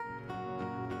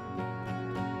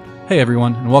Hey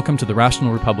everyone, and welcome to The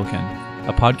Rational Republican,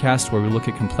 a podcast where we look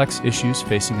at complex issues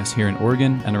facing us here in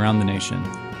Oregon and around the nation.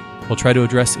 We'll try to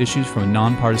address issues from a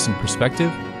nonpartisan perspective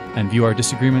and view our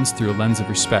disagreements through a lens of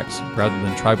respect rather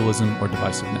than tribalism or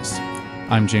divisiveness.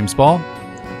 I'm James Ball.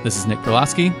 This is Nick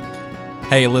Perlasky.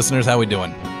 Hey listeners, how we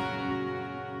doing?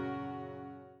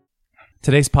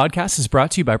 Today's podcast is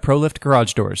brought to you by ProLift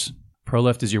Garage Doors.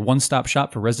 ProLift is your one-stop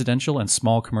shop for residential and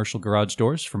small commercial garage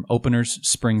doors, from openers,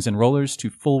 springs, and rollers to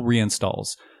full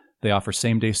reinstalls. They offer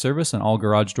same-day service on all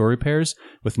garage door repairs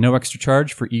with no extra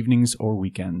charge for evenings or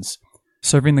weekends.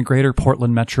 Serving the greater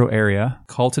Portland metro area,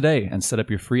 call today and set up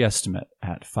your free estimate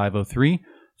at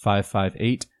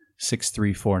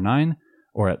 503-558-6349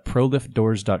 or at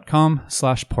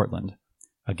proliftdoors.com/Portland.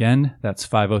 Again, that's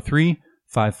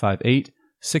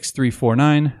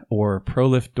 503-558-6349 or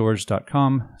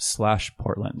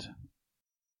proliftdoors.com/Portland.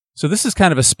 So this is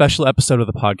kind of a special episode of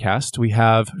the podcast. We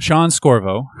have Sean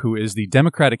Scorvo, who is the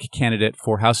Democratic candidate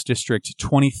for House District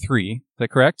 23. Is that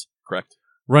correct? Correct.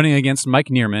 Running against Mike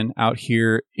Nearman out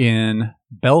here in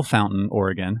Bellefontaine,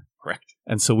 Oregon. Correct.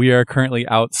 And so we are currently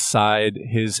outside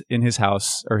his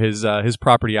house, or his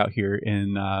property out here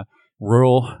in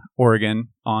rural Oregon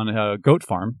on a goat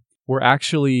farm. We're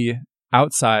actually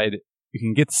outside. You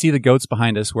can get to see the goats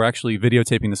behind us. We're actually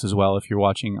videotaping this as well if you're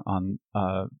watching on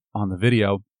the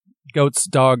video. Goats,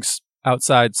 dogs,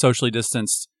 outside, socially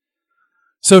distanced.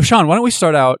 So, Sean, why don't we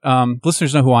start out?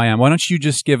 Listeners know who I am. Why don't you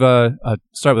just give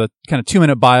start with a kind of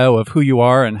 2-minute bio of who you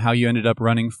are and how you ended up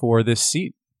running for this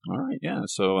seat? All right, yeah.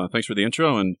 So thanks for the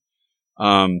intro. And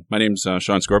my name's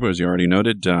Sean Scorvo, as you already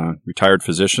noted, retired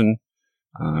physician,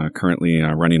 currently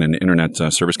running an internet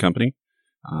service company,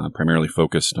 primarily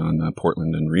focused on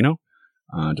Portland and Reno.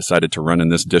 Decided to run in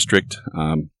this district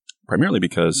primarily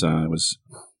because I was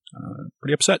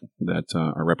pretty upset that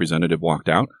our representative walked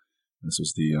out. This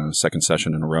was the second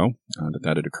session in a row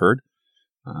that had occurred,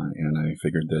 and I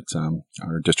figured that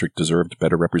our district deserved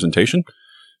better representation.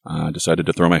 Decided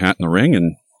to throw my hat in the ring,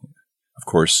 and of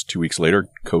course, 2 weeks later,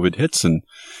 COVID hits, and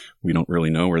we don't really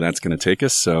know where that's going to take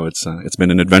us. So it's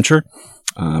been an adventure,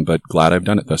 but glad I've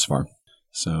done it thus far.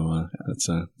 So it's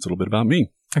a little bit about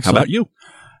me. Excellent. How about you?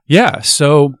 Yeah,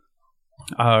 so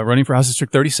running for House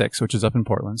District 36, which is up in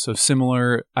Portland. So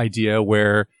similar idea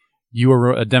where you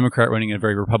were a Democrat running in a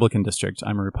very Republican district.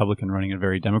 I'm a Republican running in a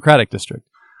very Democratic district.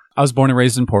 I was born and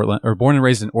raised in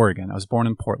Oregon. I was born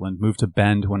in Portland, moved to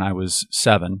Bend when I was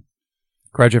 7.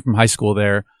 Graduated from high school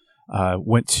there.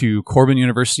 Went to Corban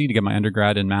University to get my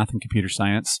undergrad in math and computer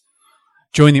science.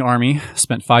 Joined the Army.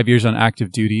 Spent 5 years on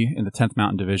active duty in the 10th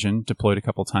Mountain Division. Deployed a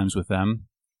couple times with them.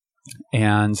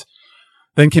 And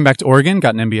then came back to Oregon,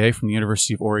 got an MBA from the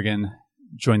University of Oregon,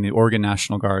 joined the Oregon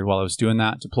National Guard while I was doing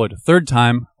that, deployed a third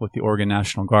time with the Oregon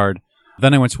National Guard.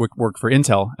 Then I went to work for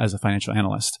Intel as a financial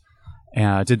analyst.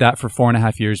 And did that for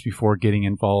 4.5 years before getting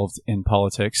involved in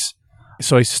politics.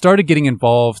 So I started getting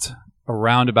involved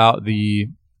around about the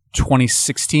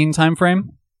 2016 timeframe.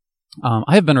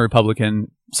 I have been a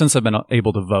Republican since I've been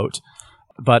able to vote,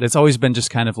 but it's always been just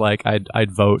kind of like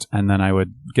I'd vote and then I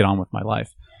would get on with my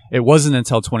life. It wasn't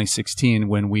until 2016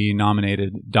 when we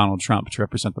nominated Donald Trump to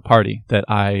represent the party that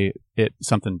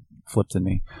something flipped in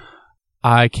me.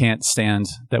 I can't stand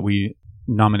that we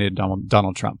nominated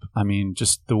Donald Trump. I mean,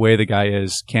 just the way the guy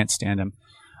is, can't stand him.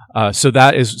 So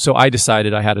I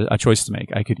decided I had a choice to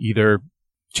make. I could either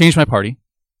change my party,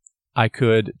 I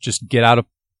could just get out of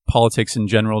politics in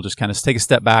general, just kind of take a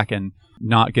step back and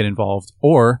not get involved,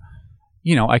 or,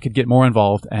 I could get more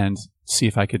involved and see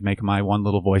if I could make my one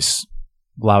little voice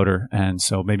louder, and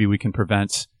so maybe we can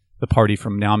prevent the party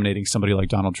from nominating somebody like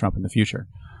Donald Trump in the future.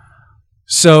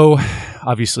 So,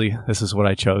 obviously, this is what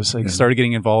I chose. I started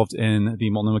getting involved in the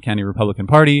Multnomah County Republican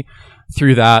Party.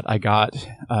 Through that, I got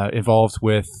involved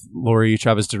with Lori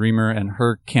Chavez DeRemer and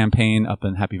her campaign up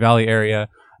in Happy Valley area.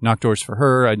 Knocked doors for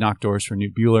her. I knocked doors for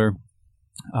Newt Bueller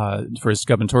for his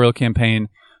gubernatorial campaign.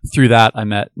 Through that, I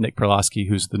met Nick Perlasky,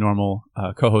 who's the normal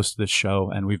co-host of this show,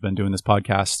 and we've been doing this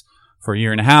podcast for a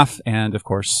year and a half, and of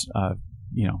course,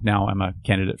 now I'm a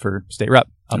candidate for state rep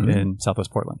up in Southwest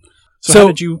Portland.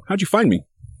 So how'd you find me?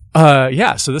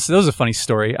 So this was a funny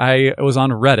story. I was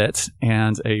on Reddit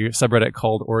and a subreddit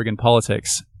called Oregon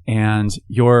Politics, and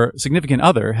your significant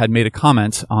other had made a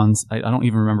comment on. I don't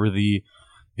even remember the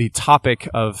topic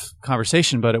of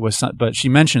conversation, but but she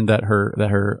mentioned that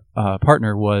her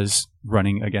partner was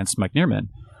running against Mike Nearman,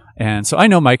 and so I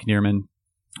know Mike Nearman.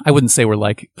 I wouldn't say we're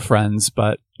like friends,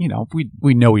 but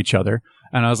we know each other.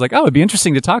 And I was like, oh, it'd be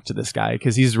interesting to talk to this guy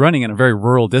because he's running in a very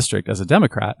rural district as a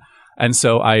Democrat. And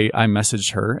so I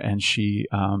messaged her, and she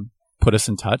put us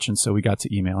in touch. And so we got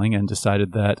to emailing and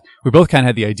decided that we both kind of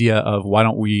had the idea of why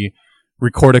don't we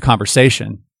record a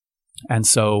conversation? And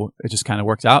so it just kind of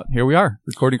worked out. Here we are,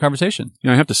 recording a conversation.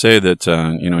 I have to say that,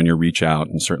 in your reach out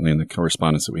and certainly in the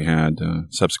correspondence that we had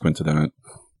subsequent to that,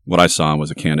 what I saw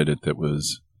was a candidate that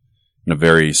was in a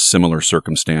very similar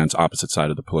circumstance, opposite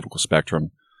side of the political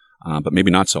spectrum, but maybe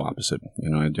not so opposite.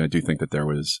 I do think that there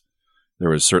was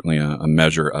certainly a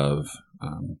measure of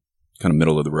kind of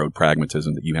middle of the road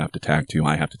pragmatism that you have to tack to,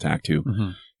 I have to tack to. Mm-hmm.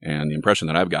 And the impression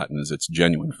that I've gotten is it's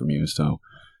genuine from you. So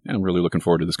I'm really looking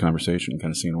forward to this conversation,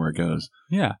 kind of seeing where it goes.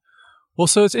 Yeah. Well,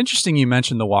 so it's interesting you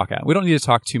mentioned the walkout. We don't need to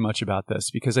talk too much about this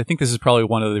because I think this is probably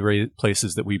one of the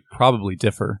places that we probably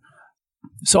differ.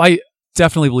 So I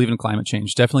definitely believe in climate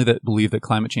change. Definitely believe that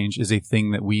climate change is a thing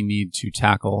that we need to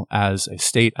tackle as a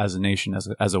state, as a nation,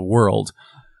 as a world.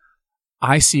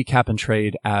 I see cap and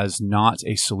trade as not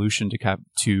a solution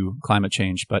to climate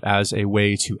change, but as a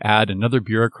way to add another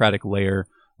bureaucratic layer,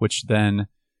 which then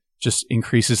just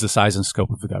increases the size and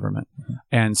scope of the government. Mm-hmm.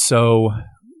 And so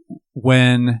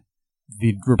when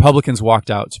the Republicans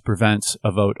walked out to prevent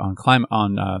a vote on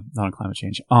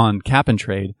on cap and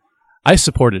trade, I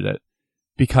supported it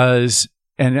because,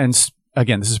 and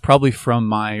again, this is probably from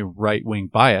my right-wing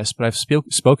bias, but I've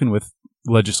spoken with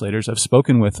legislators, I've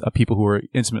spoken with people who were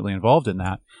intimately involved in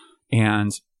that,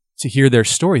 and to hear their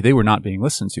story, they were not being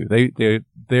listened to.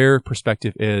 Their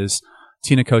perspective is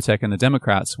Tina Kotek and the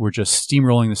Democrats were just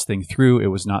steamrolling this thing through. It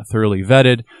was not thoroughly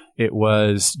vetted. It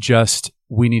was just,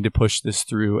 we need to push this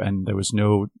through, and there was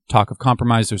no talk of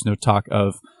compromise. There's no talk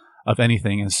of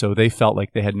anything, and so they felt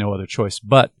like they had no other choice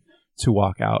but to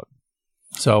walk out.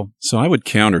 So I would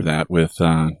counter that with,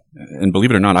 and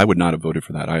believe it or not, I would not have voted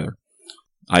for that either.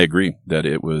 I agree that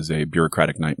it was a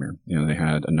bureaucratic nightmare. They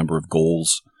had a number of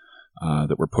goals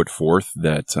that were put forth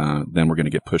that then were going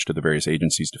to get pushed to the various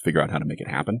agencies to figure out how to make it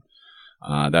happen.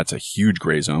 That's a huge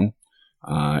gray zone.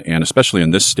 And especially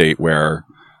in this state where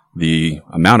the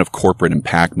amount of corporate and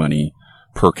PAC money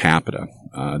per capita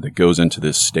that goes into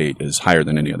this state is higher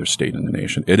than any other state in the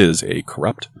nation. It is a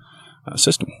corrupt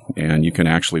system. And you can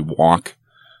actually walk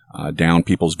down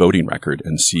people's voting record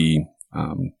and see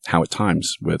how at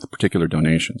times with particular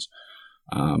donations.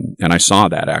 And I saw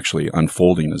that actually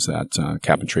unfolding as that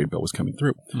cap and trade bill was coming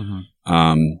through.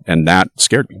 Mm-hmm. And that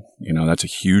scared me. That's a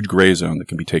huge gray zone that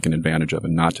can be taken advantage of,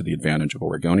 and not to the advantage of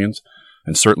Oregonians,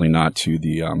 and certainly not to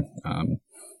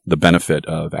the benefit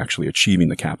of actually achieving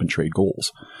the cap and trade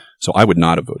goals. So I would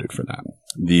not have voted for that.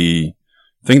 The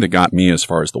thing that got me as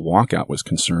far as the walkout was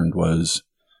concerned was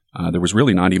there was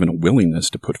really not even a willingness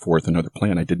to put forth another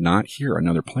plan. I did not hear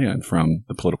another plan from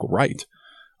the political right.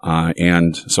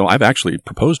 And so I've actually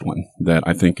proposed one that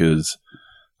I think is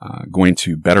going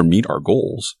to better meet our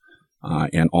goals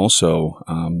and also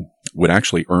would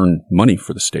actually earn money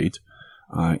for the state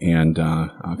and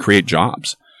create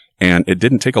jobs. And it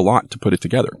didn't take a lot to put it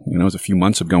together. It was a few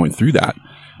months of going through that.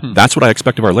 That's what I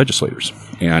expect of our legislators.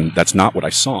 And that's not what I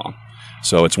saw.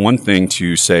 So it's one thing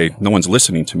to say, no one's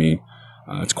listening to me.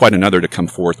 It's quite another to come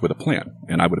forth with a plan.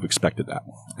 And I would have expected that.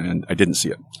 And I didn't see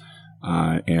it.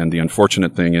 And the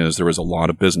unfortunate thing is there was a lot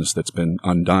of business that's been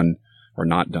undone, or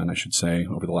not done, I should say,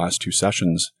 over the last two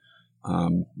sessions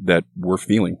that we're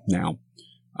feeling now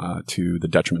to the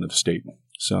detriment of the state.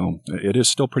 So it is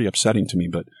still pretty upsetting to me,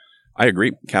 but I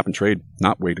agree. Cap and trade,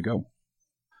 not way to go.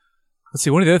 Let's see.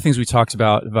 One of the other things we talked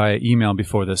about via email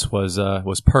before this was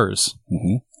PERS.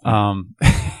 Mm-hmm.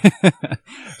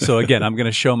 So again, I'm going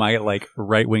to show my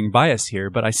right-wing bias here,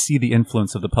 but I see the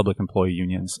influence of the public employee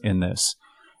unions in this.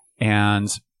 And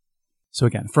so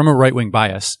again, from a right-wing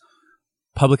bias,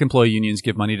 public employee unions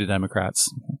give money to Democrats.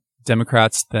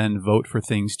 Democrats then vote for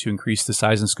things to increase the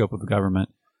size and scope of the government.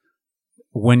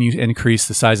 When you increase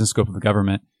the size and scope of the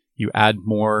government, you add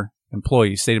more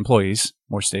employees, state employees.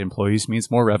 More state employees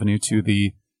means more revenue to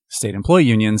the state employee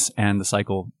unions, and the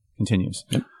cycle continues.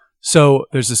 Yep. So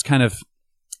there's this kind of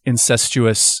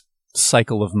incestuous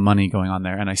cycle of money going on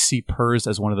there. And I see PERS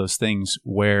as one of those things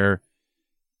where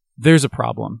there's a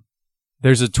problem.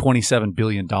 There's a $27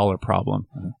 billion problem.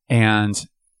 Mm-hmm. And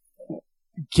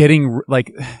getting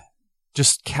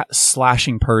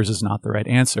slashing PERS is not the right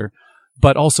answer,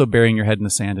 but also burying your head in the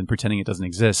sand and pretending it doesn't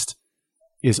exist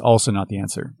is also not the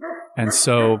answer. And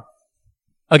so,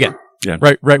 again,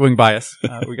 right-wing bias.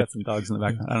 We got some dogs in the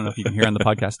background. I don't know if you can hear on the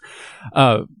podcast.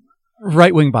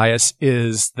 Right-wing bias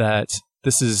is that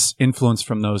this is influence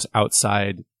from those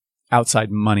outside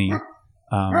money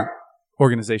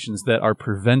organizations that are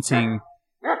preventing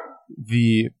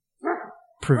the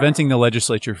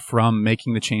legislature from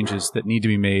making the changes that need to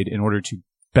be made in order to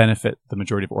benefit the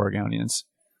majority of Oregonians.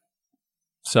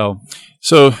 So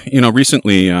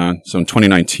recently, so in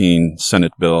 2019,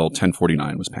 Senate Bill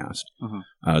 1049 was passed.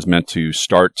 It was meant to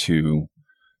start to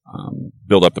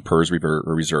build up the PERS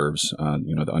reserves,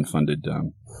 the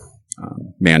unfunded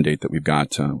mandate that we've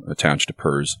got attached to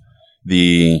PERS.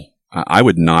 I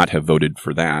would not have voted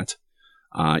for that,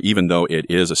 even though it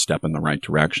is a step in the right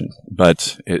direction.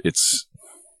 But it's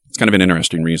kind of an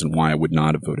interesting reason why I would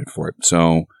not have voted for it.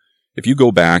 So if you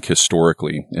go back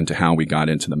historically into how we got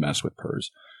into the mess with PERS,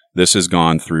 this has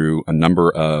gone through a number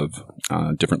of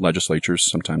different legislatures,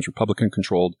 sometimes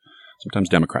Republican-controlled, sometimes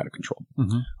Democratic-controlled.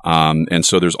 And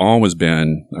so there's always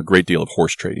been a great deal of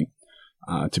horse trading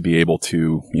to be able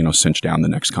to, cinch down the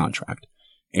next contract.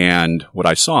 And what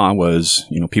I saw was,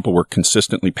 people were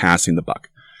consistently passing the buck.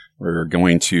 We're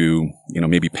going to,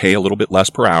 maybe pay a little bit less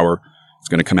per hour. It's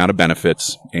going to come out of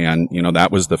benefits. And,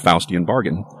 that was the Faustian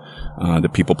bargain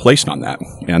that people placed on that.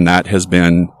 And that has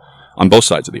been on both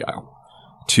sides of the aisle.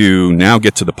 To now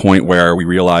get to the point where we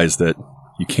realize that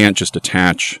you can't just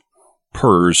attach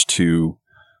PERS to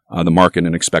the market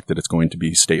and expect that it's going to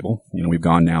be stable. We've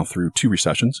gone now through 2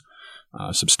 recessions,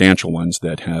 substantial ones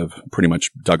that have pretty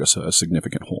much dug us a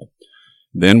significant hole.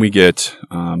 Then we get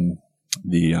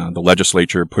the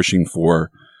legislature pushing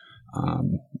for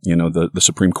the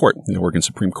Supreme Court, the Oregon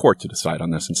Supreme Court, to decide on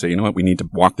this and say, you know what, we need to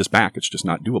walk this back. It's just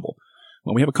not doable.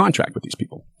 Well, we have a contract with these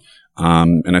people.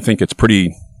 And I think it's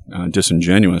pretty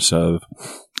disingenuous of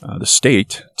the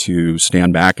state to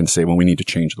stand back and say, well, we need to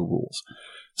change the rules.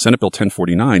 Senate Bill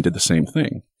 1049 did the same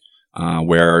thing,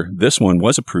 where this one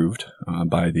was approved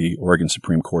by the Oregon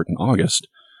Supreme Court in August.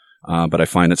 But I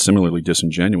find it similarly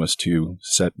disingenuous to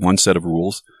set one set of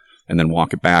rules and then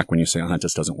walk it back when you say, oh, that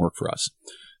just doesn't work for us.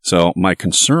 So my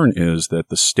concern is that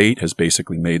the state has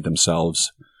basically made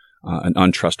themselves an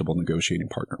untrustable negotiating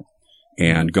partner.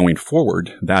 And going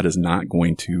forward, that is not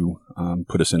going to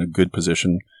put us in a good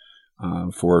position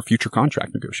for future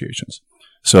contract negotiations.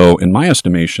 So in my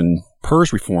estimation,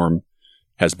 PERS reform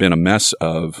has been a mess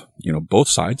of, both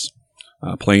sides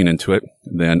playing into it.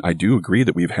 Then I do agree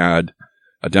that we've had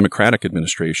a Democratic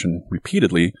administration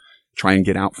repeatedly try and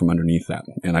get out from underneath that.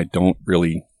 And I don't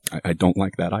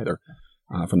like that either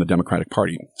from the Democratic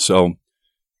Party. So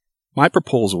my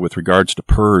proposal with regards to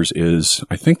PERS is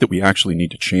I think that we actually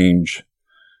need to change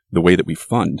the way that we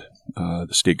fund the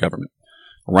state government.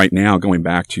 Right now, going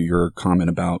back to your comment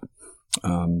about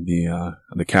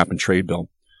the cap and trade bill,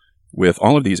 with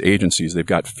all of these agencies, they've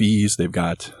got fees, they've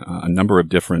got a number of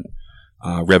different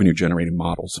revenue generating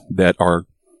models that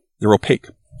they're opaque.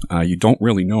 You don't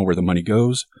really know where the money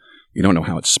goes. You don't know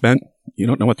how it's spent. You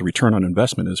don't know what the return on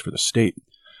investment is for the state.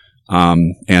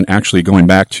 And actually, going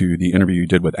back to the interview you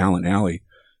did with Alan Alley,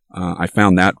 I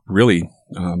found that really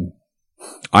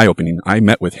eye-opening. I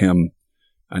met with him,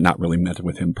 not really met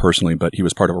with him personally, but he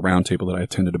was part of a roundtable that I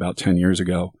attended about 10 years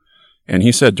ago. And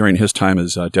he said during his time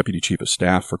as Deputy Chief of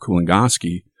Staff for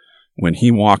Kulingoski, when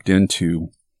he walked into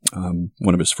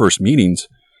one of his first meetings,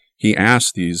 he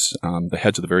asked the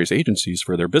heads of the various agencies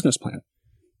for their business plan.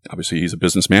 Obviously, he's a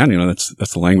businessman.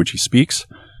 That's the language he speaks.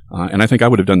 And I think I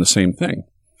would have done the same thing.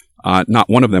 Not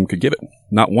one of them could give it.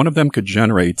 Not one of them could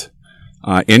generate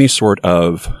any sort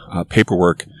of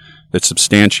paperwork that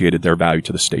substantiated their value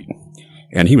to the state.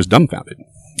 And he was dumbfounded.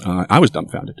 I was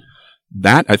dumbfounded.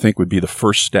 That, I think, would be the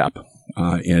first step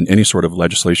in any sort of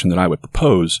legislation that I would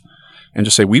propose, and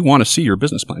just say, we want to see your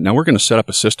business plan. Now, we're going to set up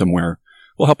a system where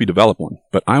we'll help you develop one,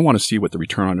 but I want to see what the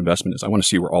return on investment is. I want to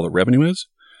see where all the revenue is.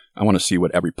 I want to see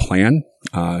what every plan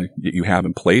that you have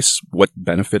in place, what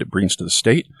benefit it brings to the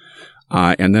state,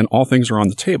 and then all things are on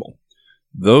the table.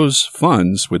 Those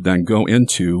funds would then go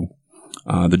into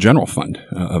the general fund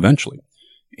eventually.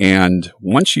 And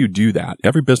once you do that,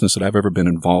 every business that I've ever been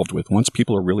involved with, once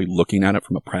people are really looking at it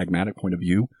from a pragmatic point of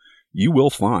view, you will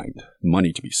find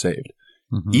money to be saved.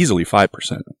 Mm-hmm. Easily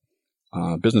 5%.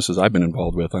 Businesses I've been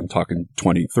involved with, I'm talking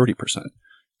 20, 30%.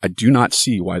 I do not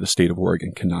see why the state of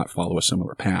Oregon cannot follow a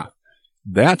similar path.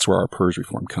 That's where our PERS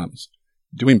reform comes.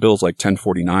 Doing bills like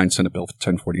 1049, Senate Bill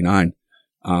 1049,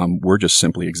 we're just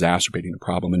simply exacerbating the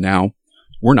problem. And now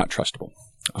we're not trustable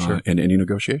in any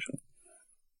negotiation.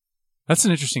 That's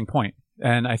an interesting point.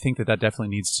 And I think that definitely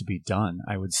needs to be done.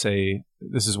 I would say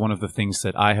this is one of the things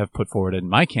that I have put forward in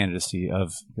my candidacy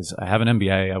because I have an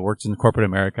MBA. I worked in corporate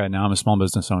America. Now I'm a small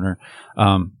business owner.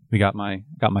 We got my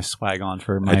swag on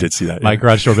for my, I did see that, my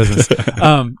garage door business.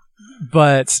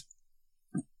 But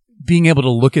being able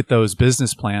to look at those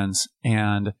business plans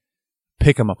and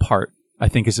pick them apart, I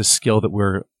think is a skill that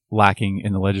we're lacking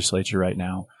in the legislature right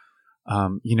now.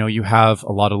 You have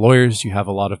a lot of lawyers, you have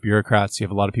a lot of bureaucrats, you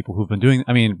have a lot of people who've been doing,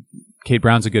 Kate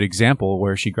Brown's a good example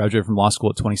where she graduated from law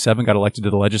school at 27, got elected to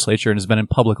the legislature, and has been in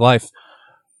public life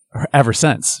ever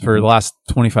since for the last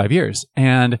 25 years.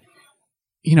 And,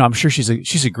 I'm sure she's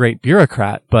a great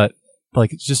bureaucrat, but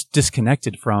like just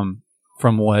disconnected from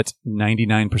what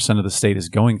 99% of the state is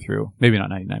going through. Maybe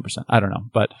not 99%. I don't know.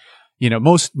 But,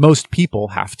 most people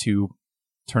have to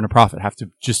turn a profit, have to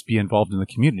just be involved in the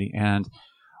community. And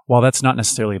while that's not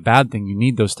necessarily a bad thing, you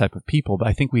need those type of people. But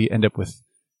I think we end up with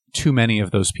too many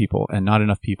of those people and not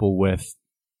enough people with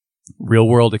real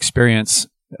world experience,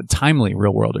 timely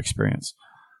real world experience.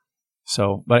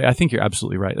 So, but I think you're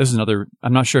absolutely right. This is another,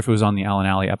 I'm not sure if it was on the Allen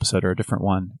Alley episode or a different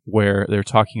one, where they're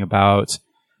talking about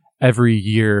every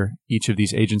year, each of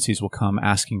these agencies will come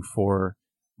asking for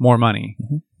more money.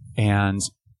 And,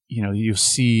 you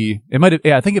see,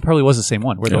 I think it probably was the same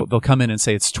one where they'll come in and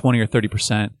say it's 20 or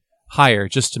 30% higher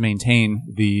just to maintain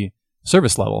the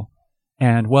service level.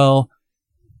 And well,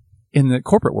 in the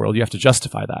corporate world, you have to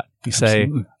justify that. You say,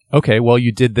 okay, well,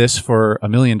 you did this for $1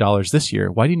 million this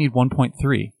year. Why do you need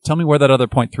 1.3? Tell me where that other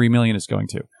 0.3 million is going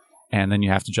to. And then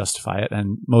you have to justify it.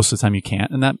 And most of the time you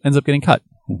can't. And that ends up getting cut.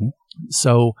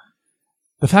 So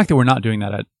the fact that we're not doing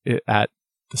that at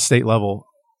the state level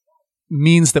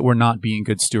means that we're not being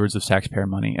good stewards of taxpayer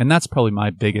money. And that's probably my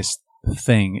biggest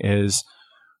thing is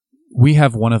we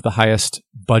have one of the highest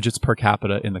budgets per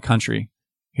capita in the country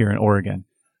here in Oregon.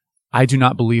 I do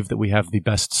not believe that we have the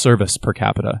best service per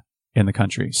capita in the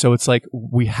country. So it's like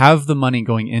we have the money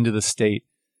going into the state,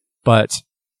 but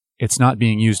it's not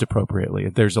being used appropriately.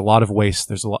 There's a lot of waste.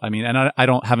 There's a lot. And I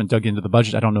haven't dug into the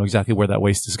budget. I don't know exactly where that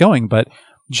waste is going, but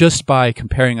just by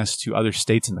comparing us to other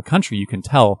states in the country, you can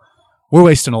tell we're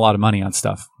wasting a lot of money on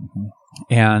stuff.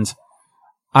 And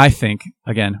I think,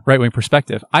 again, right-wing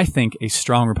perspective, I think a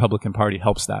strong Republican Party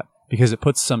helps that because it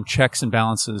puts some checks and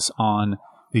balances on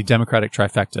the Democratic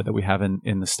trifecta that we have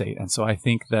in the state. And so I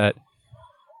think that,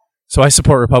 I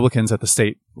support Republicans at the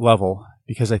state level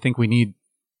because I think we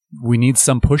need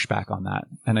some pushback on that.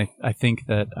 And I think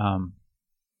that,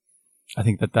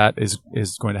 that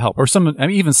is going to help. Or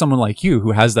even someone like you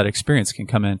who has that experience can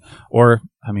come in. Or,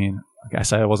 I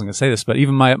guess I wasn't going to say this, but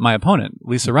even my opponent,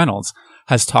 Lisa Reynolds,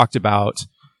 has talked about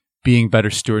being better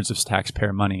stewards of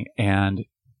taxpayer money. And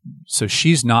so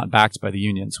she's not backed by the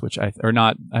unions,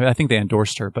 I think they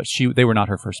endorsed her, but they were not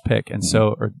her first pick. And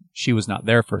or she was not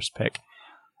their first pick.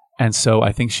 And so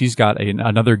I think she's got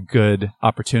another good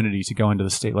opportunity to go into the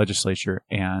state legislature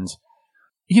and,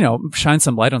 shine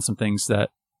some light on some things that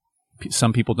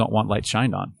some people don't want light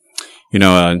shined on.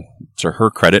 To her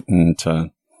credit and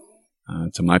to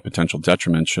my potential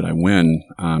detriment, should I win,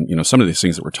 some of these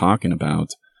things that we're talking about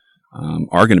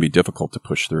are going to be difficult to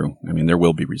push through. There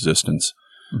will be resistance.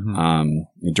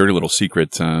 Dirty little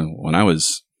secret, when I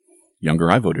was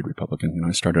younger, I voted Republican.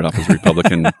 I started off as a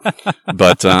Republican,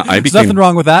 but I became... There's nothing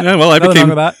wrong with that. Yeah, well,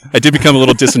 I did become a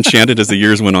little disenchanted as the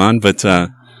years went on, but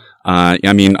I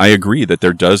agree that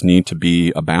there does need to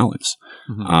be a balance.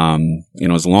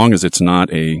 As long as it's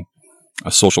not a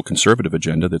social conservative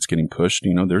agenda that's getting pushed,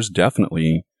 there's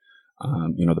definitely,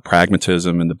 the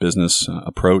pragmatism and the business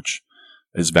approach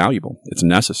is valuable. It's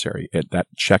necessary. That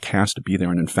check has to be there.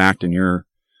 And in fact, in your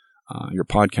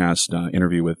podcast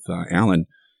interview with Alan,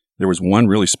 there was one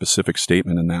really specific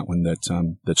statement in that one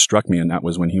that struck me, and that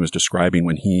was when he was describing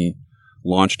when he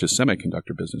launched his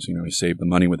semiconductor business. He saved the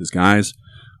money with his guys,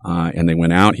 and they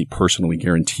went out. He personally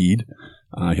guaranteed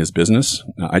his business.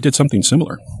 I did something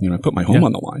similar. I put my home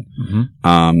on the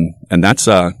line, and that's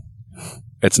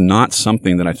it's not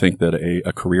something that I think that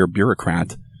a career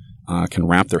bureaucrat can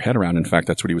wrap their head around. In fact,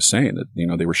 that's what he was saying. That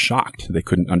they were shocked. They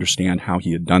couldn't understand how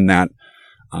he had done that,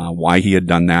 why he had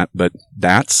done that. But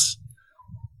that's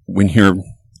when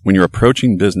you're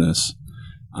approaching business,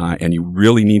 and you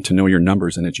really need to know your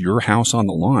numbers, and it's your house on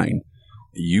the line.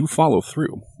 You follow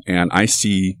through, and I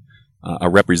see a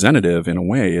representative in a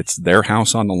way. It's their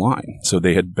house on the line, so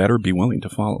they had better be willing to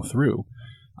follow through.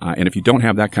 And if you don't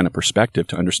have that kind of perspective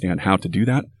to understand how to do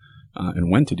that and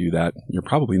when to do that, you're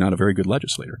probably not a very good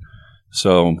legislator.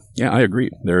 So, yeah, I agree.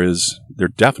 There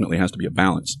definitely has to be a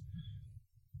balance.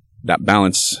 That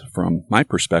balance, from my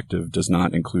perspective, does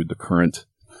not include the current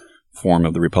form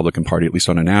of the Republican Party, at least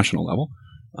on a national level.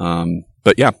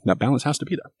 But yeah, that balance has to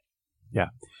be there. Yeah.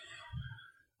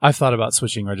 I've thought about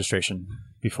switching registration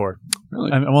before.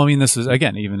 Really? This is,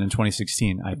 again, even in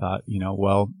 2016, I thought,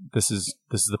 this is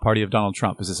the party of Donald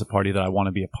Trump. Is this a party that I want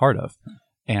to be a part of?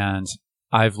 And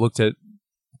I've looked at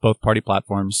both party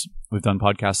platforms. We've done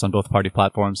podcasts on both party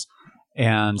platforms.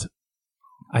 And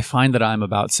I find that I'm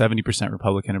about 70%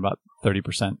 Republican, about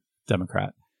 30%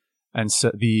 Democrat. And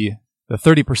so the The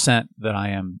 30% that I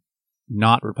am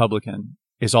not Republican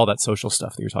is all that social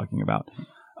stuff that you're talking about.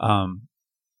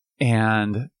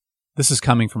 And this is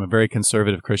coming from a very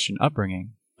conservative Christian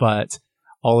upbringing, but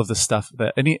all of the stuff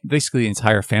that, basically the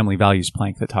entire family values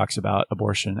plank that talks about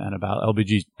abortion and about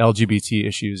LGBT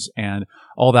issues and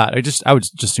all that. I would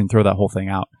just soon throw that whole thing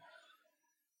out.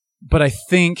 But I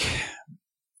think,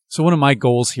 so one of my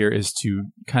goals here is to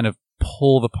kind of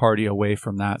pull the party away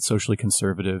from that socially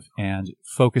conservative and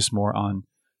focus more on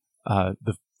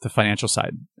the financial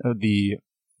side, the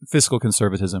fiscal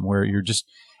conservatism, where you're just,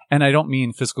 and I don't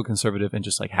mean fiscal conservative in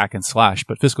just like hack and slash,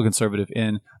 but fiscal conservative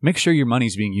in make sure your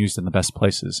money's being used in the best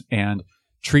places and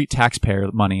treat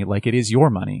taxpayer money like it is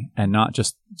your money and not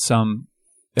just some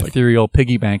ethereal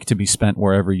piggy bank to be spent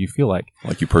wherever you feel like.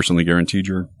 Like you personally guaranteed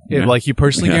your... Like you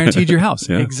personally guaranteed your house.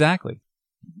 Yeah. Exactly.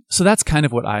 So that's kind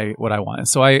of what I want. And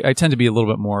so I tend to be a little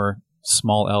bit more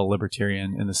small L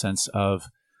libertarian in the sense of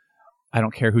I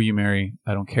don't care who you marry.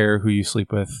 I don't care who you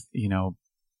sleep with.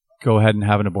 Go ahead and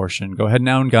have an abortion. Go ahead and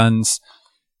own guns.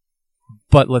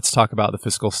 But let's talk about the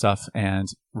fiscal stuff and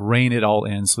rein it all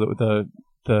in. So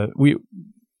that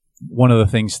one of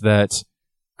the things that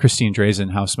Christine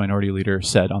Drazen, House Minority Leader,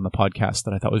 said on the podcast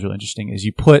that I thought was really interesting is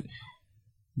you put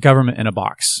government in a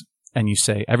box and you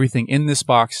say everything in this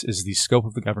box is the scope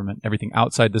of the government. Everything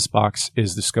outside this box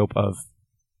is the scope of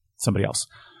somebody else,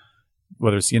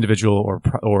 whether it's the individual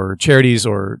or charities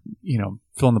or,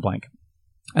 fill in the blank.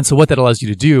 And so what that allows you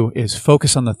to do is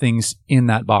focus on the things in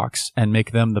that box and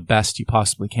make them the best you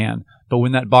possibly can. But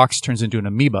when that box turns into an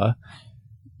amoeba,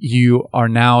 you are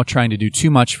now trying to do too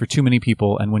much for too many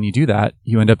people. And when you do that,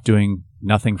 you end up doing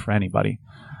nothing for anybody.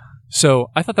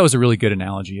 So I thought that was a really good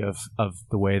analogy of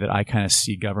the way that I kind of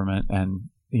see government. And,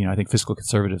 I think fiscal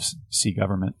conservatives see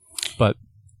government. But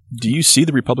do you see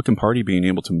the Republican Party being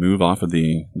able to move off of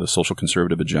the social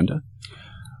conservative agenda?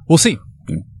 We'll see.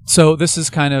 So this is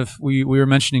kind of, we were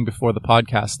mentioning before the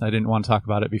podcast, and I didn't want to talk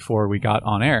about it before we got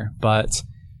on air, but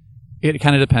it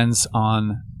kind of depends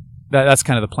on, that's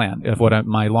kind of the plan. Of what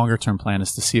my longer term plan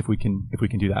is to see if we can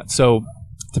do that. So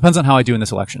it depends on how I do in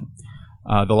this election.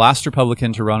 The last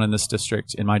Republican to run in this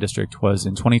district, in my district, was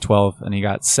in 2012, and he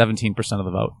got 17% of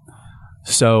the vote.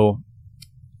 So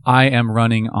I am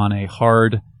running on a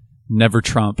hard, never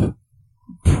Trump,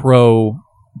 pro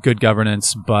good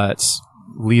governance, but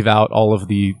leave out all of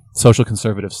the social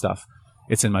conservative stuff.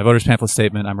 It's in my voters pamphlet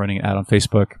statement. I'm running an ad on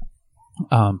Facebook,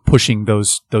 pushing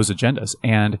those agendas.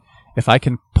 And if I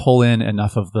can pull in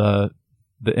enough of the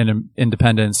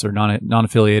independents or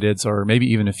non-affiliateds, or maybe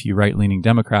even a few right-leaning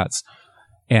Democrats,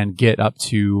 and get up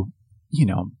to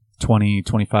 20,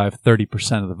 25,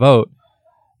 30% of the vote,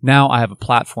 now I have a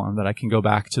platform that I can go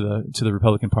back to the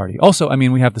Republican Party. Also,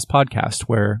 we have this podcast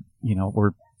where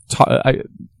we're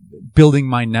building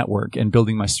my network and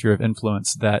building my sphere of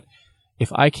influence, that if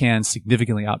I can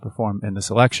significantly outperform in this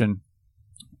election,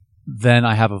 then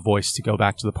I have a voice to go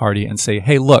back to the party and say,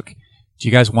 hey, look, do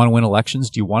you guys want to win elections?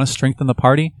 Do you want to strengthen the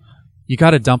party? You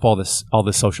got to dump all this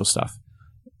social stuff.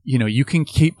 You can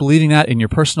keep believing that in your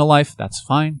personal life. That's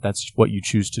fine. That's what you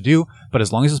choose to do. But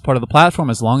as long as it's part of the platform,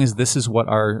 as long as this is what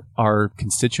our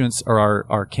constituents or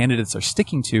our candidates are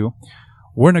sticking to,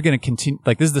 we're not going to continue.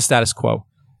 Like, this is the status quo.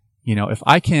 If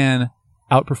I can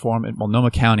outperform in Multnomah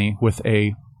County with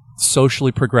a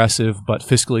socially progressive but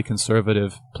fiscally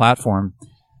conservative platform,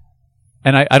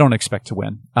 and I don't expect to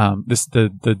win.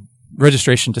 The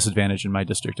registration disadvantage in my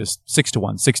district is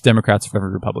 6-1, 6 Democrats for every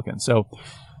Republican. So,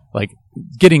 like,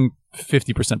 getting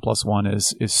 50% plus one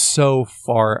is so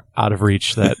far out of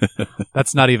reach that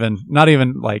that's not even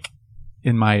like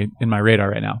in my radar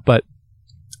right now. But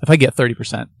if I get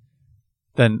 30%,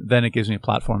 then it gives me a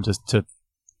platform to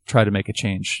try to make a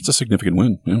change. It's a significant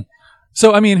win. Yeah.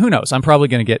 So, who knows? I'm probably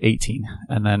going to get 18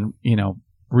 and then,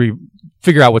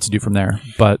 figure out what to do from there.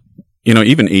 But,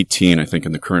 even 18, I think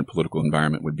in the current political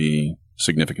environment would be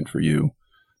significant for you.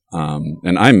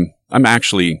 And I'm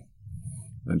actually,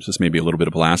 this may be a little bit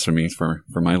of blasphemy for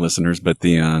my listeners, but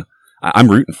I'm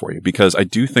rooting for you because I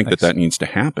do think that needs to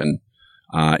happen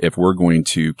if we're going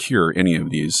to cure any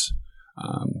of these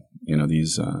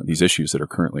these issues that are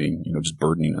currently, just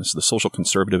burdening us. The social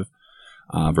conservative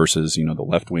versus, the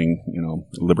left-wing,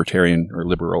 libertarian or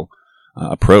liberal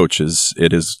approach is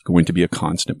going to be a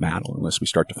constant battle unless we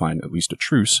start to find at least a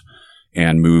truce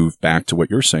and move back to what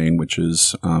you're saying, which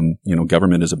is,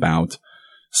 government is about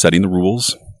setting the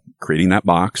rules, creating that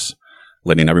box,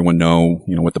 letting everyone know,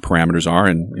 what the parameters are,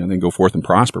 and then go forth and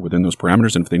prosper within those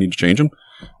parameters. And if they need to change them,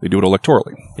 they do it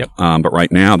electorally. Yep. But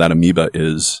right now, that amoeba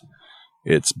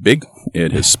it's big.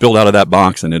 It has spilled out of that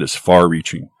box, and it is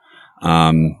far-reaching.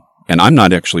 And I'm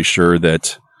not actually sure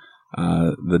that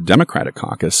the Democratic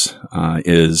caucus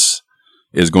is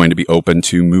going to be open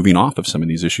to moving off of some of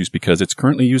these issues because it's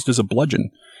currently used as a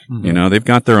bludgeon. Mm-hmm. They've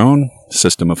got their own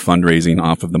system of fundraising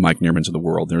off of the Mike Nearmans of the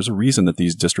world. There's a reason that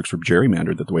these districts were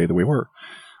gerrymandered the way we were.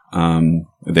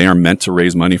 They are meant to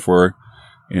raise money for,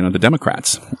 the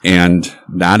Democrats. And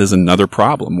that is another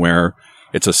problem where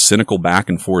it's a cynical back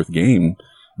and forth game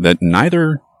that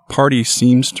neither party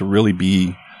seems to really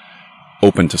be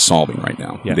open to solving right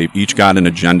now. Yeah. They've each got an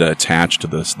agenda attached to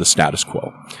the status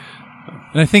quo.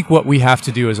 And I think what we have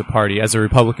to do as a party, as a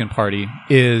Republican Party,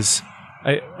 is,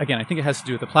 I think it has to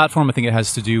do with the platform. I think it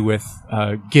has to do with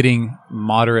getting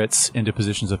moderates into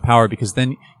positions of power, because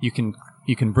then you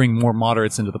can bring more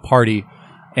moderates into the party,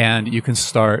 and you can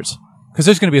start, because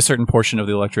there's going to be a certain portion of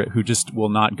the electorate who just will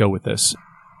not go with this.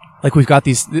 Like we've got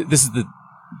this is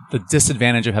the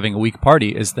disadvantage of having a weak party,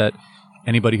 is that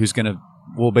anybody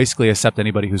will basically accept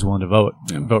anybody who's willing to vote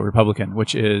Republican,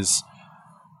 which is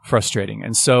frustrating.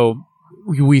 And so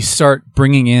we start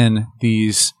bringing in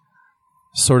these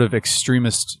sort of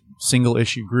extremist single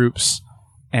issue groups,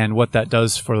 and what that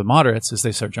does for the moderates is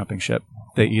they start jumping ship.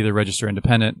 They either register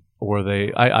independent, or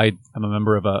I'm a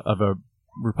member of a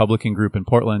Republican group in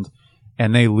Portland,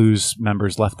 and they lose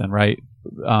members left and right,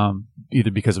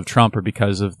 either because of Trump or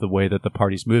because of the way that the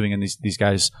party's moving. And these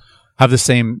guys have the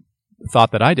same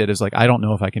thought that I did, is like, I don't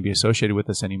know if I can be associated with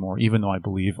this anymore, even though I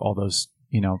believe all those,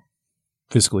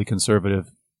 fiscally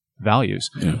conservative values.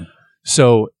 Yeah.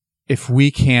 So if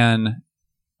we can,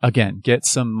 again, get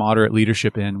some moderate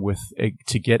leadership in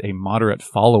to get a moderate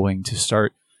following to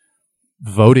start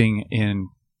voting in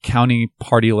county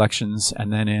party elections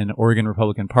and then in Oregon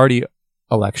Republican Party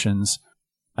elections,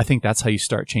 I think that's how you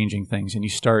start changing things, and you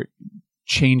start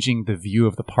changing the view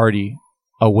of the party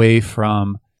away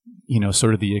from,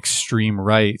 sort of the extreme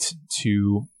right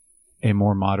to a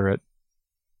more moderate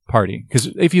party. Because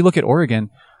if you look at Oregon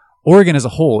as a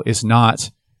whole is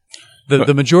not,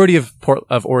 the majority of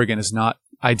Oregon is not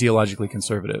ideologically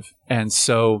conservative. And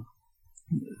so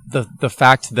the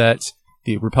fact that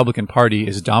the Republican Party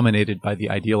is dominated by the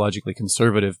ideologically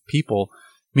conservative people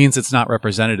means it's not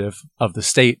representative of the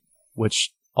state,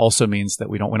 which also means that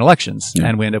we don't win elections,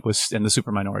 and we end up in the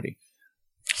super minority.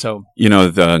 So,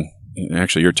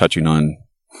 actually, you're touching on,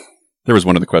 there was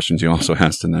one of the questions you also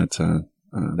asked in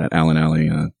that Alan Alley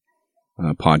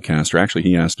podcast, or actually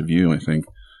he asked of you, I think,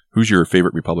 who's your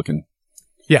favorite Republican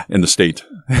in the state,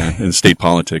 in state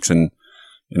politics? And,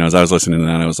 as I was listening to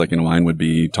that, I was like, mine would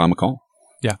be Tom McCall.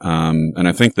 Yeah. And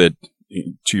I think that,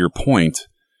 to your point,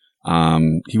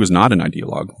 he was not an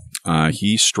ideologue.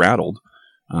 He straddled,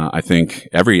 I think,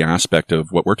 every aspect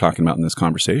of what we're talking about in this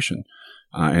conversation.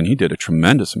 And he did a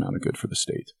tremendous amount of good for the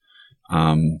state.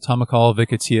 Tom McCall, Vic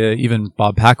Atiyeh, even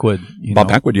Bob Packwood.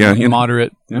 Packwood, yeah.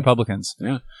 Moderate Republicans.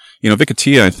 Yeah. Vic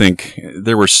Atiyeh, I think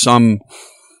there were some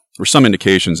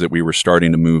indications that we were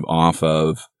starting to move off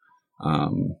of,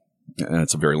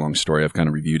 it's a very long story. I've kind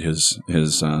of reviewed his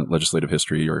legislative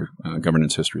history or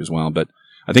governance history as well. But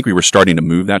I think we were starting to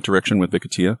move that direction with Vic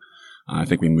Atiyeh. I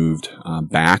think we moved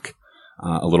back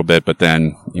a little bit, but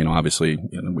then, obviously,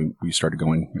 we started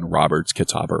going, Roberts,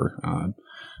 Kitzhaber,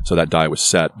 so that die was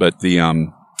set. But the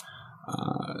Tom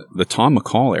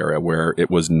McCall era, where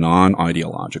it was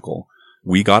non-ideological,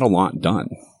 we got a lot done,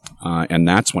 and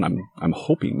that's what I'm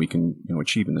hoping we can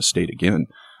achieve in the state again.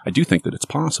 I do think that it's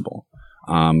possible,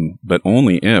 but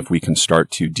only if we can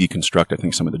start to deconstruct, I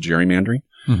think, some of the gerrymandering,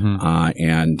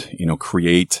 and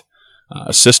create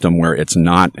a system where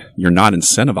you're not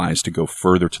incentivized to go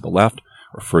further to the left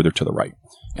or further to the right.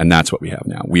 And that's what we have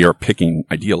now. We are picking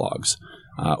ideologues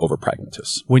over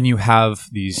pragmatists. When you have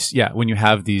these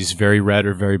very red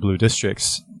or very blue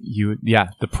districts,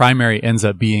 the primary ends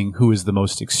up being who is the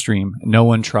most extreme. No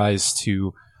one tries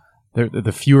to,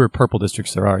 the fewer purple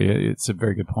districts there are. It's a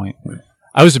very good point. Right.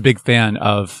 I was a big fan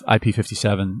of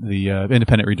IP57, the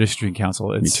Independent Redistricting Council.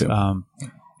 Me too.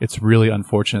 It's really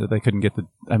unfortunate that they couldn't get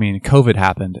COVID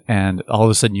happened, and all of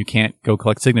a sudden you can't go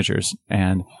collect signatures.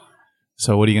 And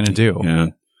so what are you going to do? Yeah.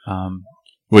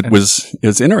 It was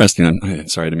interesting. I'm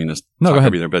sorry, I didn't mean to talk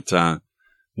over you there, but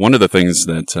one of the things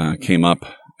that came up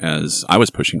as I was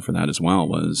pushing for that as well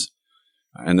was,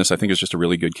 and this I think is just a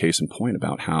really good case in point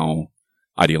about how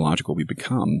ideological we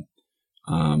become.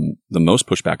 The most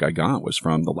pushback I got was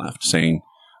from the left saying,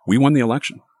 we won the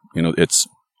election. We're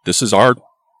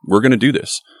going to do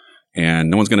this, and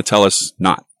no one's going to tell us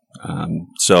not.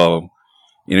 So,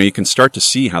 you can start to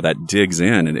see how that digs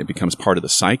in, and it becomes part of the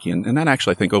psyche. And that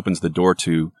actually, I think, opens the door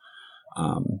to,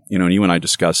 and you and I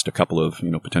discussed a couple of,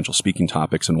 potential speaking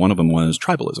topics, and one of them was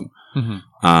tribalism.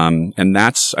 Mm-hmm. And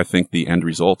that's, I think, the end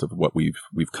result of what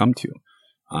we've come to.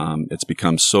 it's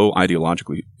become so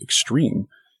ideologically extreme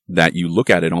that you look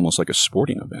at it almost like a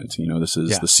sporting event. This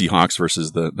is the Seahawks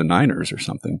versus the Niners or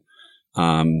something.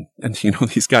 And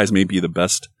these guys may be the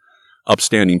best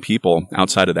upstanding people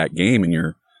outside of that game, and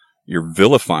you're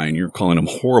vilifying, you're calling them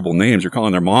horrible names, you're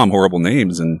calling their mom horrible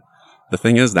names. And the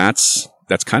thing is, that's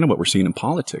kind of what we're seeing in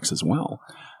politics as well.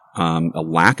 A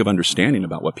lack of understanding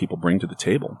about what people bring to the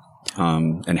table.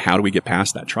 And how do we get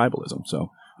past that tribalism? So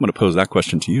I'm going to pose that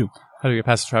question to you. How do we get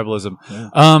past the tribalism?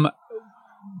 Yeah.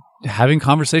 Having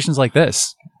conversations like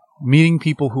this, meeting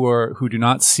people who do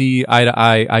not see eye to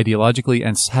eye ideologically,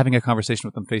 and having a conversation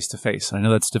with them face to face. I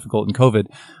know that's difficult in COVID,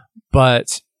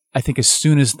 but I think as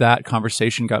soon as that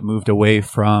conversation got moved away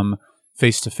from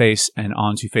face to face and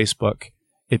onto Facebook,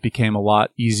 it became a lot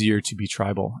easier to be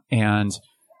tribal. And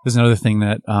there's another thing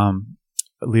that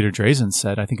Leader Drazen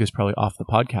said, I think it was probably off the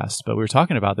podcast, but we were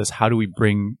talking about this. How do we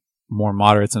bring more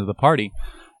moderates into the party?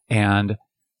 And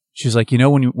she's like,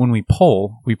 when we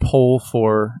poll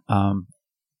for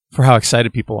how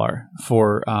excited people are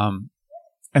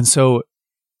and so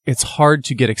it's hard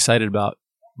to get excited about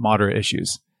moderate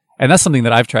issues. And that's something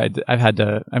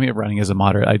that running as a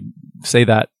moderate, I say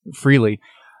that freely.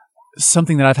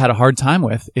 Something that I've had a hard time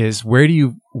with is where do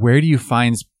you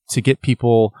find to get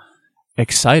people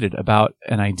excited about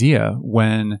an idea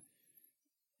when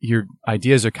your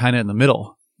ideas are kind of in the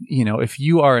middle? If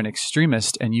you are an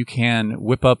extremist and you can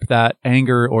whip up that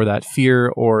anger or that fear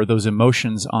or those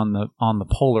emotions on the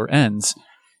polar ends,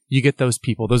 you get those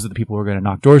people. Those are the people who are going to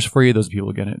knock doors for you. Those are the people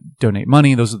who are going to donate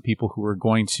money. Those are the people who are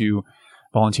going to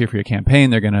volunteer for your campaign.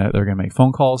 They're going to make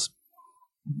phone calls.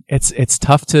 It's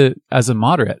tough as a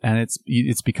moderate, and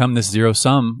it's become this zero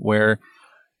sum where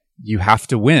you have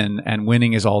to win, and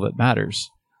winning is all that matters.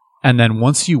 And then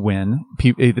once you win,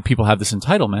 the people have this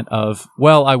entitlement of,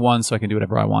 well, I won, so I can do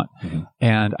whatever I want. Mm-hmm.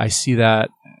 And I see that,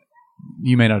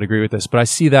 you may not agree with this, but I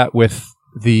see that with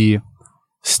the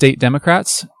state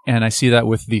Democrats, and I see that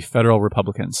with the federal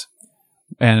Republicans.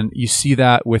 And you see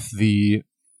that with the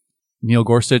Neil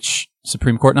Gorsuch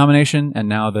Supreme Court nomination, and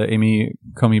now the Amy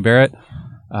Coney Barrett,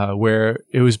 where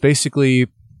it was basically,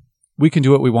 we can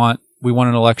do what we want. We won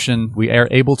an election. We are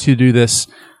able to do this.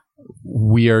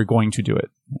 We are going to do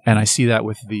it. And I see that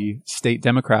with the state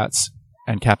Democrats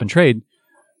and cap and trade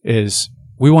is,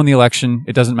 we won the election.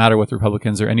 It doesn't matter what the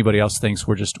Republicans or anybody else thinks.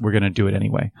 We're going to do it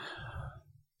anyway.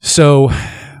 So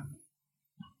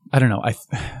I don't know.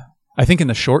 I think in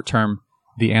the short term,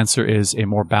 the answer is a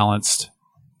more balanced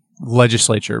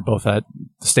legislature, both at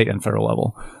the state and federal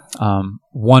level.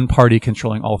 One party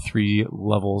controlling all three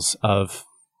levels of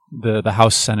the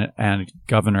House, Senate, and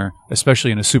governor,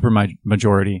 especially in a super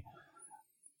majority,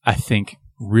 I think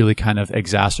really kind of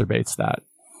exacerbates that.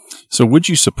 So would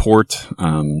you support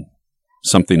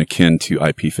something akin to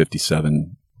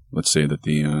IP57? Let's say that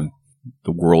the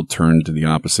world turned to the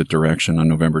opposite direction on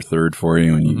November 3rd for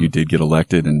you, and you did get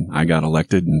elected, and I got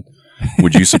elected, and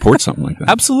would you support something like that?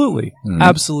 Absolutely. Mm-hmm.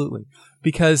 Absolutely.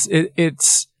 Because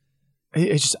it's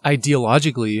just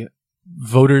ideologically,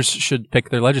 voters should pick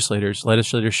their legislators.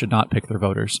 Legislators should not pick their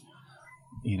voters.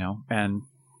 And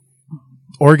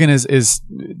Oregon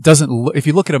if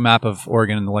you look at a map of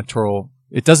Oregon and electoral,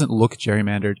 it doesn't look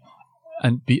gerrymandered,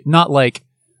 and not like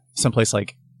someplace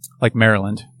like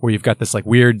Maryland, where you've got this like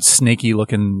weird snaky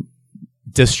looking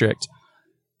district.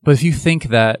 But if you think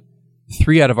that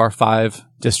 3 out of our 5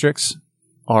 districts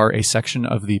are a section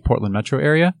of the Portland metro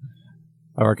area,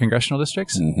 of our congressional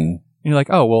districts, and you're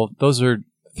like, oh, well, those are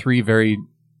 3 very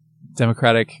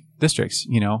Democratic districts.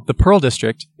 The Pearl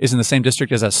district is in the same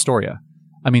district as Astoria.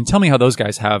 I mean, tell me how those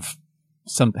guys are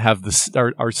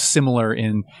similar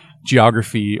in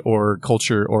geography or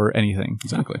culture or anything.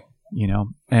 Exactly.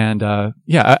 And I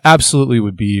absolutely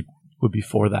would be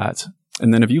for that.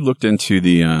 And then, if you looked into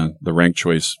the ranked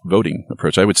choice voting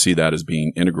approach, I would see that as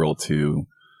being integral to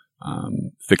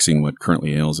fixing what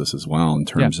currently ails us as well, in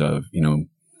terms of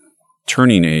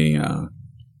turning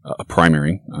a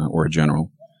primary or a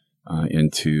general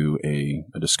into a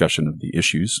discussion of the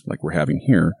issues like we're having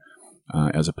here,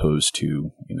 as opposed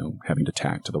to having to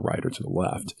tack to the right or to the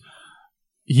left.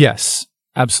 Yes,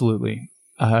 absolutely.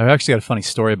 I've actually got a funny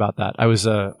story about that. I was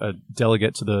a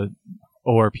delegate to the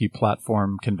ORP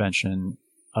platform convention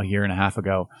a year and a half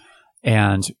ago.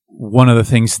 And one of the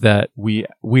things that we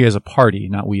as a party,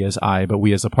 not we as I, but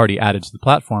we as a party added to the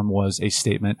platform was a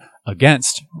statement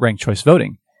against ranked choice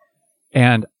voting.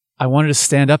 And I wanted to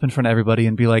stand up in front of everybody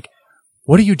and be like,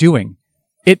 what are you doing?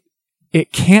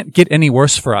 It can't get any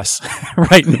worse for us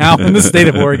right now in the state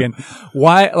of Oregon.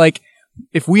 Why,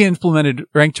 if we implemented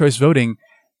ranked choice voting,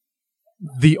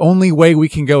 the only way we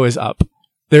can go is up.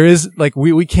 there is like,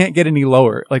 we can't get any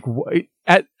lower. Like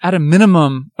at a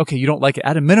minimum, okay, you don't like it.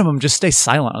 At a minimum, just stay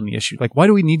silent on the issue. Like, why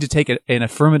do we need to take an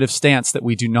affirmative stance that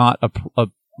we do not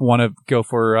want to go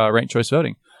for ranked choice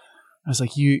voting? I was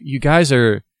like, you guys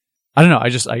are, I don't know.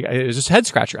 It was just head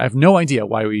scratcher. I have no idea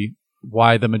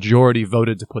why the majority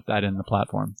voted to put that in the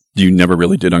platform. You never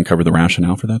really did uncover the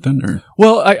rationale for that then? Or?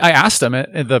 Well, I asked them,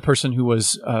 the person who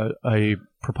was a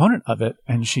proponent of it,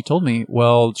 and she told me,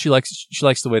 well, she likes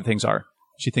the way things are.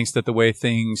 She thinks that the way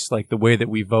that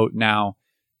we vote now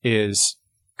is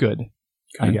good,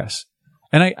 okay. I guess.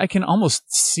 And I can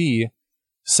almost see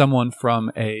someone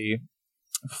from a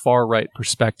far-right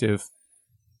perspective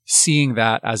seeing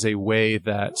that as a way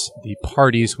that the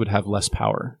parties would have less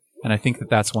power. And I think that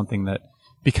that's one thing that,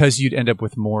 because you'd end up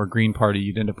with more Green Party,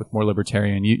 you'd end up with more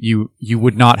Libertarian, you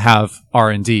would not have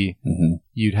R&D. Mm-hmm.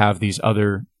 You'd have these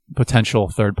other potential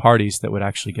third parties that would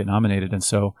actually get nominated. And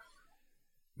so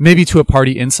maybe to a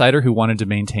party insider who wanted to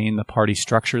maintain the party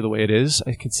structure the way it is,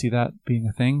 I could see that being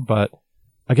a thing. But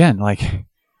again, like,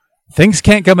 things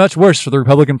can't get much worse for the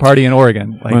Republican Party in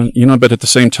Oregon. Like, well, but at the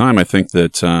same time, I think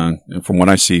that from what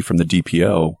I see from the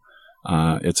DPO,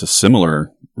 it's a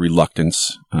similar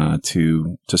reluctance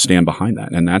to stand behind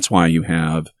that. And that's why you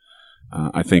have,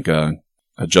 I think, a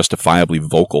justifiably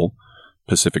vocal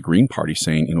Pacific Green Party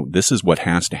saying, this is what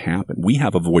has to happen. We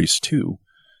have a voice too,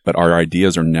 but our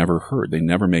ideas are never heard. They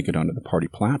never make it onto the party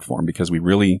platform because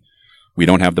we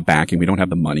don't have the backing. We don't have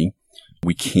the money.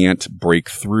 We can't break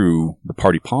through the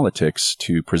party politics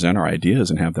to present our ideas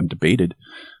and have them debated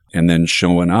and then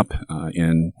showing up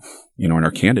in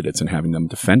our candidates and having them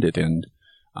defend it. And,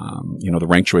 the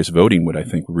ranked choice voting would, I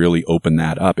think, really open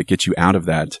that up. It gets you out of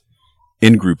that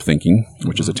in-group thinking,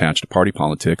 which is attached to party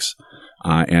politics,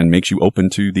 and makes you open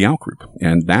to the out-group.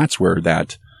 And that's where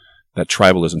that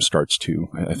tribalism starts to,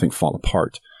 I think, fall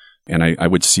apart. And I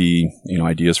would see,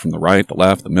 ideas from the right, the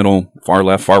left, the middle, far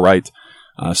left, far right,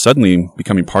 suddenly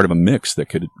becoming part of a mix that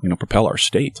could, propel our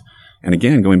state. And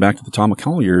again, going back to the Tom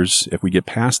McCall years, if we get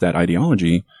past that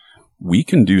ideology, we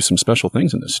can do some special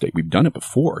things in this state. We've done it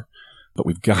before, but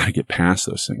we've got to get past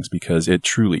those things because it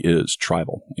truly is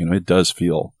tribal.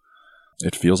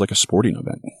 It feels like a sporting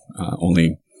event.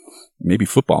 Only maybe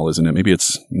football isn't it? Maybe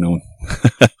it's,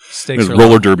 stakes are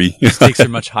roller derby. Stakes are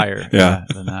much higher yeah.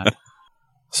 Than that.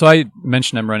 So I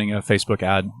mentioned I'm running a Facebook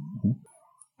ad,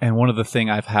 and one of the things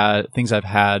I've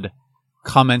had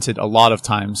commented a lot of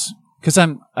times, because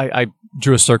I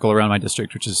drew a circle around my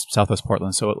district, which is Southwest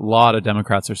Portland, so a lot of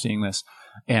Democrats are seeing this,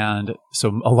 and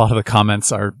so a lot of the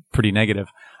comments are pretty negative.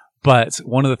 But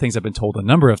one of the things I've been told a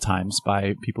number of times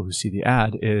by people who see the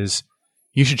ad is,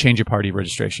 you should change your party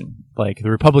registration. Like, the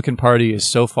Republican Party is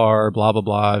so far, blah, blah,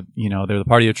 blah. They're the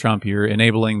party of Trump. You're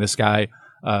enabling this guy.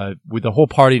 The whole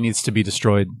party needs to be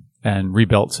destroyed and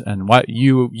rebuilt. And what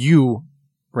you,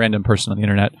 random person on the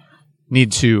internet,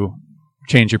 need to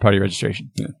change your party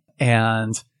registration. Yeah.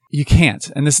 And you can't.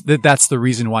 And that's the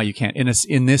reason why you can't.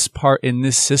 In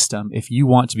this system, if you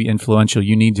want to be influential,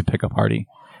 you need to pick a party.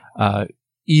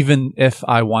 Even if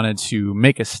I wanted to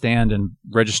make a stand and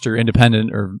register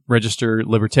independent or register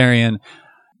libertarian,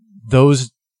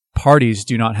 those parties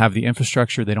do not have the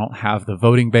infrastructure. They don't have the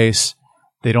voting base.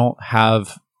 They don't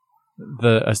have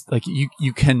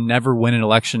you can never win an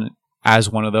election as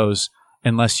one of those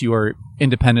unless you are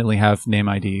independently have name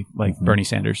ID, like Bernie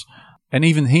Sanders. And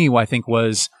even he, I think,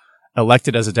 was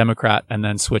elected as a Democrat and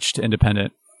then switched to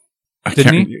independent. I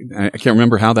can't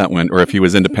remember how that went, or if he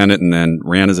was independent and then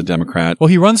ran as a Democrat. Well,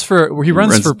 he runs for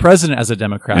president as a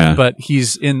Democrat, yeah. But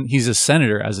he's a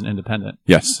senator as an independent.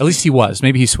 Yes, at least he was.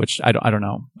 Maybe he switched. I don't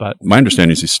know. But my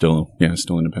understanding is he's still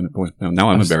independent. Boy,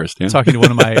 now I'm embarrassed. Yeah. Talking to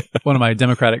one of my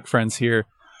Democratic friends here,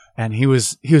 and he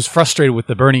was frustrated with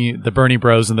the Bernie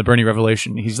Bros and the Bernie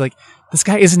Revolution. He's like, this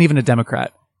guy isn't even a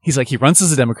Democrat. He's like, he runs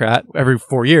as a Democrat every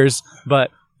 4 years,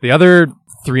 but the other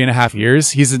 3.5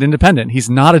 years, he's an independent. He's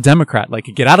not a Democrat. Like,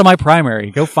 get out of my primary.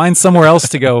 Go find somewhere else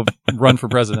to go run for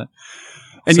president.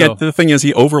 And yet the thing is,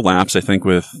 he overlaps, I think,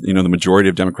 with, the majority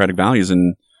of Democratic values.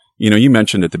 And, you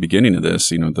mentioned at the beginning of this,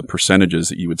 the percentages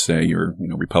that you would say you're,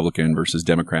 Republican versus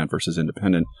Democrat versus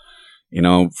independent.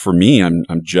 For me, I'm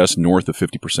just north of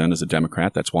 50% as a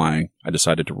Democrat. That's why I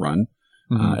decided to run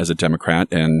as a Democrat.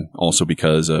 And also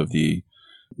because of the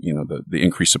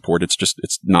increased support.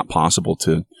 It's not possible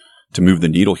to move the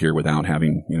needle here without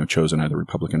having, chosen either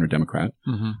Republican or Democrat.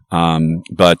 Mm-hmm.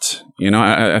 But,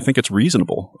 I think it's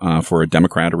reasonable for a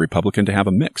Democrat or Republican to have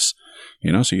a mix.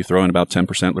 So you throw in about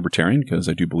 10% Libertarian, because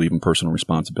I do believe in personal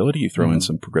responsibility. You throw in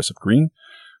some Progressive Green,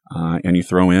 and you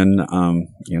throw in,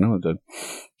 the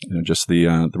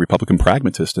Republican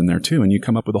pragmatist in there too, and you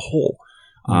come up with a whole.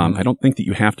 I don't think that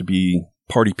you have to be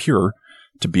party pure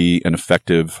to be an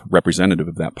effective representative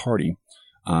of that party.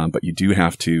 But you do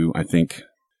have to, I think,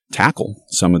 tackle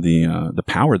some of the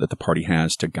power that the party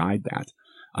has to guide that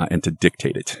and to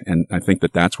dictate it. And I think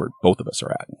that that's where both of us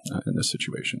are at in this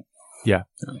situation. Yeah.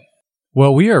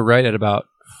 Well, we are right at about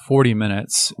 40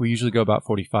 minutes. We usually go about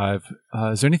 45.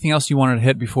 Is there anything else you wanted to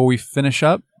hit before we finish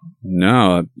up?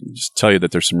 No, I'll just tell you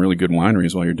that there's some really good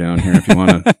wineries while you're down here if you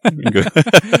want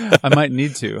to. I might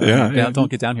need to. Yeah.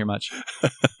 Don't get down here much.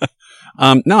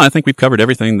 No, I think we've covered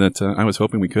everything that I was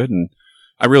hoping we could. And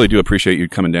I really do appreciate you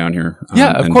coming down here.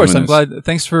 Yeah, of course. I'm glad.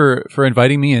 Thanks for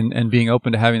inviting me and being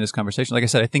open to having this conversation. Like I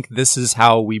said, I think this is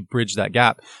how we bridge that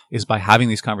gap, is by having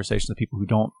these conversations with people who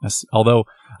don't, although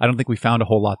I don't think we found a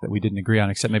whole lot that we didn't agree on,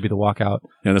 except maybe the walkout.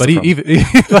 Yeah,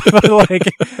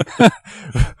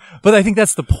 but I think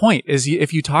that's the point, is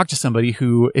if you talk to somebody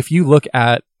who, if you look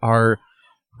at our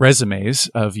resumes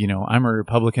of, I'm a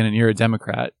Republican and you're a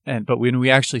Democrat, but when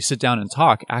we actually sit down and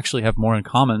talk, actually have more in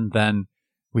common than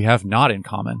we have not in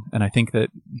common. And I think that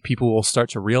people will start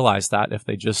to realize that if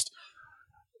they just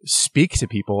speak to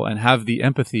people and have the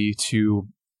empathy to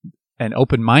and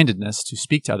open-mindedness to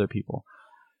speak to other people.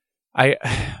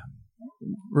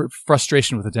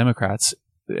 Frustration with the Democrats,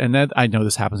 and that I know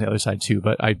this happens on the other side too,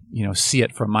 but I see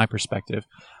it from my perspective,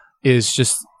 is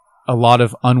just a lot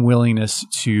of unwillingness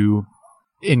to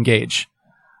engage.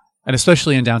 And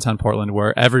especially in downtown Portland,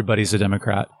 where everybody's a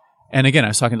Democrat. And again, I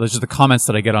was talking, those are the comments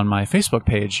that I get on my Facebook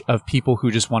page of people who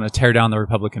just want to tear down the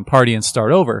Republican Party and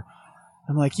start over.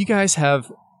 I'm like, you guys have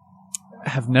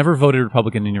never voted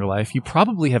Republican in your life. You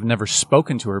probably have never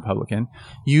spoken to a Republican.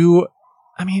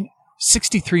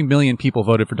 63 million people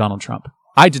voted for Donald Trump.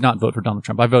 I did not vote for Donald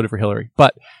Trump. I voted for Hillary.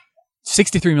 But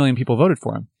 63 million people voted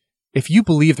for him. If you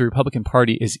believe the Republican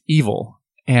Party is evil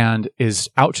and is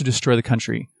out to destroy the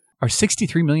country, are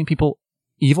 63 million people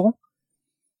evil?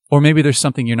 Or maybe there's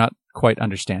something you're not quite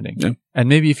understanding. Yeah. And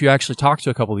maybe if you actually talk to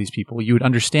a couple of these people, you would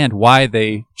understand why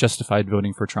they justified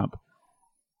voting for Trump.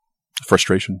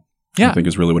 Frustration. Yeah. I think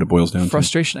is really what it boils down to.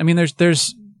 Frustration. I mean,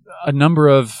 there's a number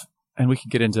of, and we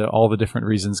could get into all the different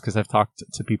reasons because I've talked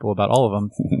to people about all of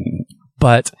them,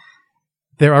 but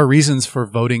there are reasons for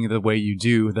voting the way you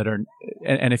do that are,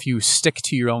 and if you stick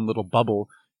to your own little bubble,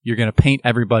 you're going to paint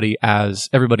everybody on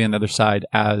the other side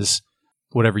as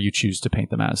whatever you choose to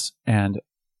paint them as. And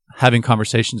having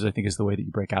conversations, I think, is the way that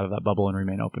you break out of that bubble and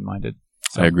remain open-minded.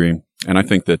 So, I agree. And I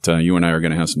think that you and I are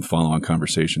going to have some follow-on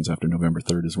conversations after November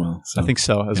 3rd as well. So, I think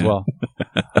so as well.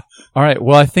 All right.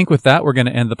 Well, I think with that, we're going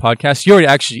to end the podcast. You already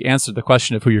actually answered the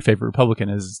question of who your favorite Republican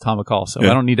is. It's Tom McCall. So I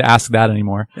don't need to ask that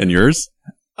anymore. And yours?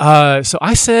 So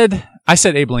I said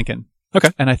Abe Lincoln.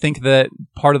 Okay. And I think that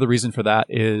part of the reason for that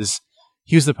is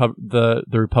he was the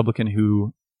Republican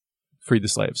who freed the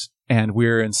slaves. And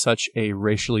we're in such a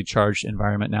racially charged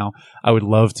environment now. I would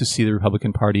love to see the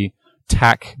Republican Party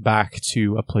tack back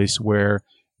to a place where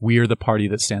we are the party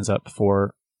that stands up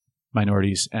for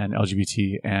minorities and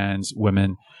LGBT and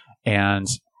women. And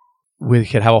we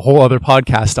could have a whole other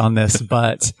podcast on this,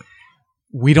 but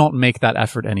we don't make that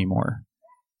effort anymore.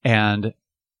 And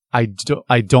I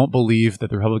don't believe that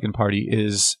the Republican Party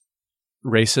is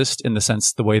racist in the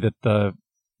sense, the way that the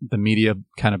media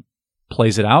kind of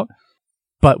plays it out.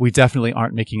 But we definitely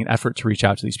aren't making an effort to reach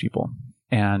out to these people.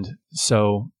 And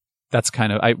so that's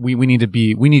kind of, we need to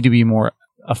be more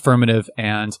affirmative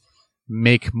and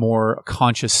make more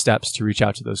conscious steps to reach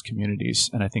out to those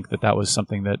communities. And I think that was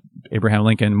something that Abraham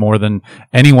Lincoln, more than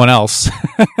anyone else,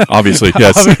 obviously,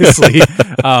 yes,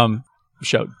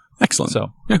 showed. Excellent.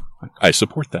 So yeah, I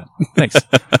support that. Thanks.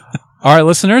 All right,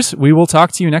 listeners, we will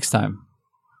talk to you next time.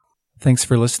 Thanks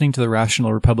for listening to the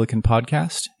Rational Republican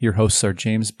podcast. Your hosts are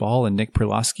James Ball and Nick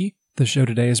Perlosky. The show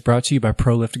today is brought to you by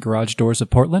ProLift Garage Doors of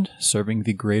Portland, serving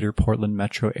the greater Portland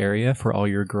metro area for all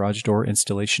your garage door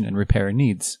installation and repair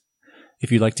needs.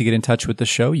 If you'd like to get in touch with the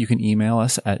show, you can email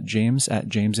us at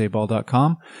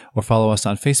james@jamesaball.com or follow us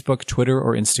on Facebook, Twitter,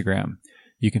 or Instagram.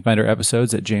 You can find our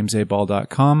episodes at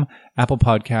jamesaball.com, Apple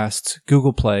Podcasts,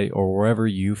 Google Play, or wherever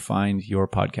you find your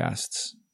podcasts.